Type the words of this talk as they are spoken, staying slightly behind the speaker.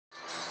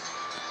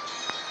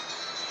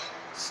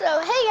So,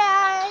 hey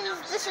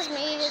guys, this is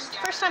me. It's the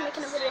first time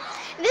making a video.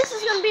 And this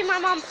is going to be my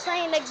mom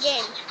playing a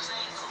game.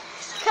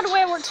 It's kind of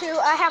Wayward 2.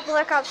 I have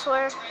lookouts for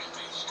her.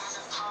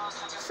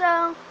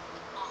 So,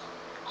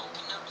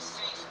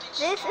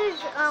 this is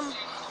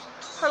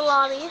her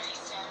lobby.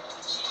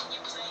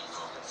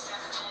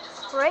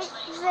 Right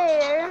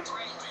there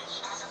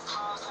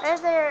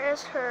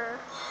is her.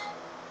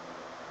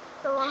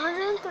 The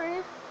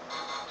 103.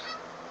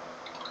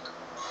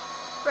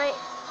 Right,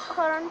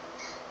 hold on.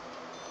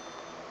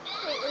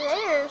 Wait,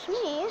 there's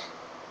me.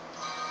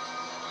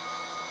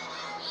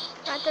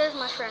 Right there's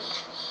my friend.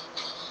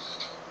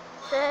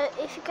 So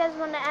if you guys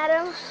want to add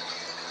him,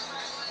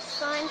 it's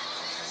fine.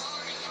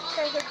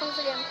 Okay, here comes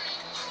again.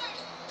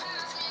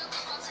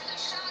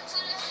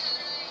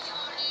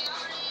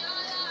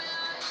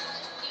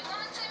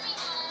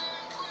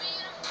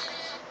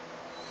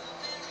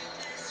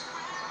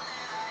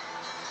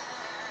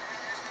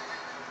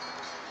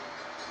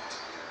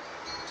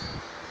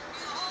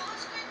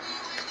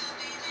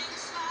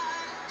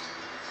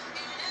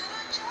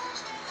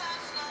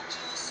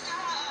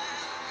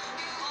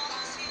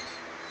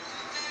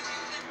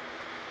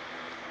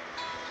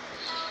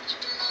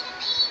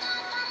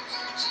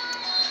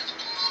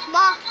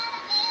 Ma.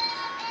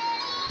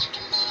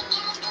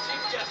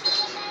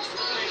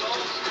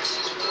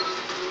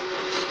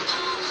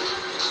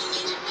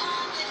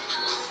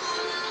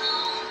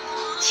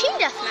 Team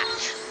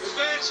deathmatch.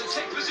 Advance and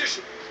take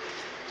position.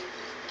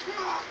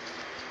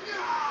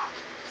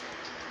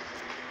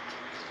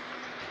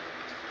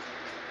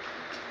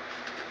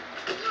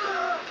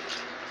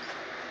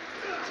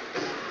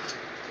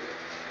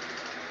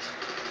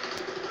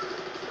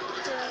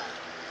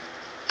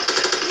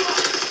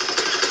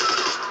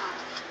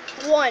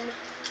 One,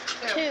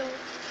 two.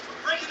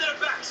 Breaking their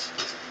backs.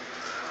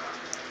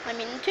 I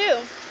mean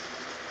two.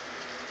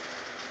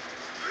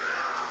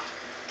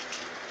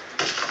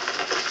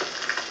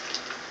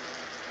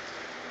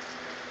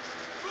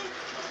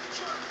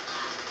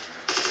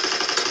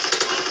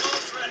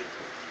 Ready.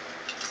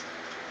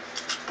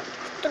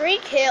 3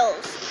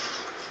 kills.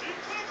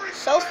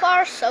 So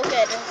far, so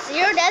good.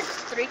 0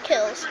 deaths, 3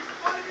 kills.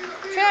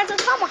 Sure, that's a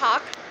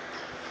tomahawk.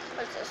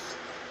 What's this?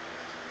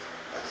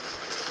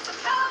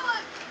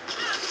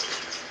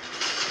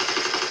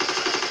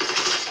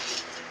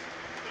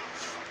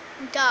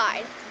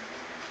 Died.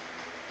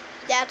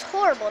 That's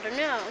horrible to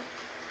know.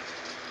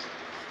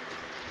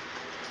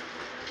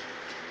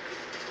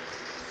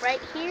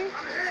 Right here.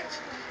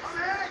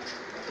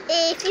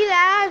 If you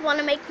guys want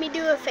to make me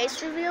do a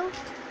face reveal,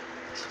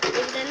 leave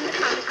it in the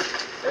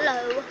comments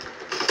below.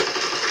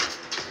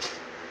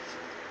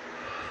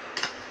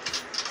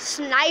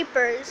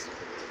 Snipers.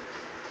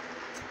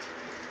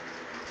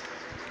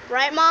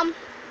 Right, Mom?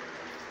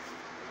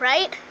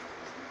 Right?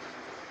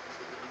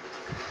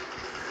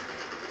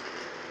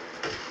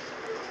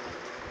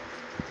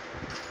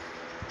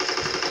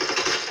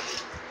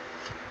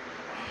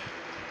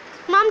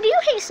 Mom, do you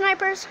hate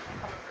snipers?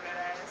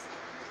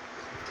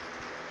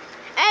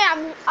 Hey,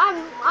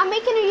 I'm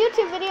making a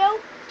YouTube video.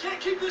 Can't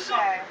keep this up.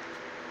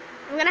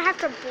 I'm gonna have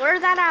to blur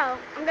that out.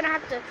 I'm gonna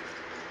have to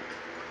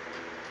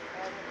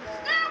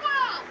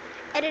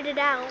edit it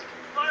out.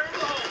 Fire in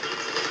the hole.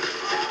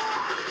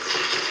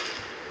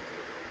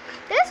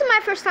 This is my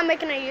first time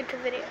making a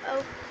YouTube video.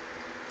 Oh,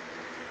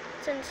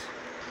 since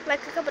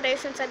like a couple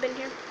days since I've been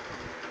here.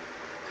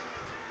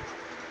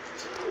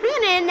 I'm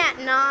gonna end at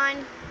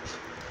 9.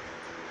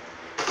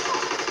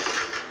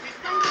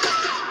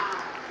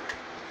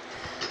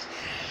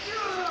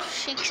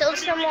 She killed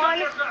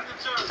someone,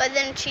 but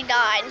then she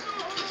died.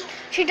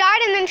 She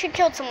died and then she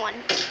killed someone.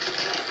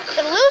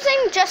 They're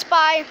losing just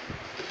by,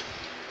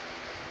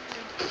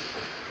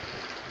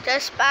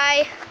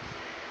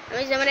 let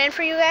me zoom it in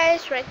for you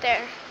guys, right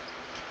there.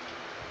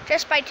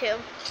 Just by 2.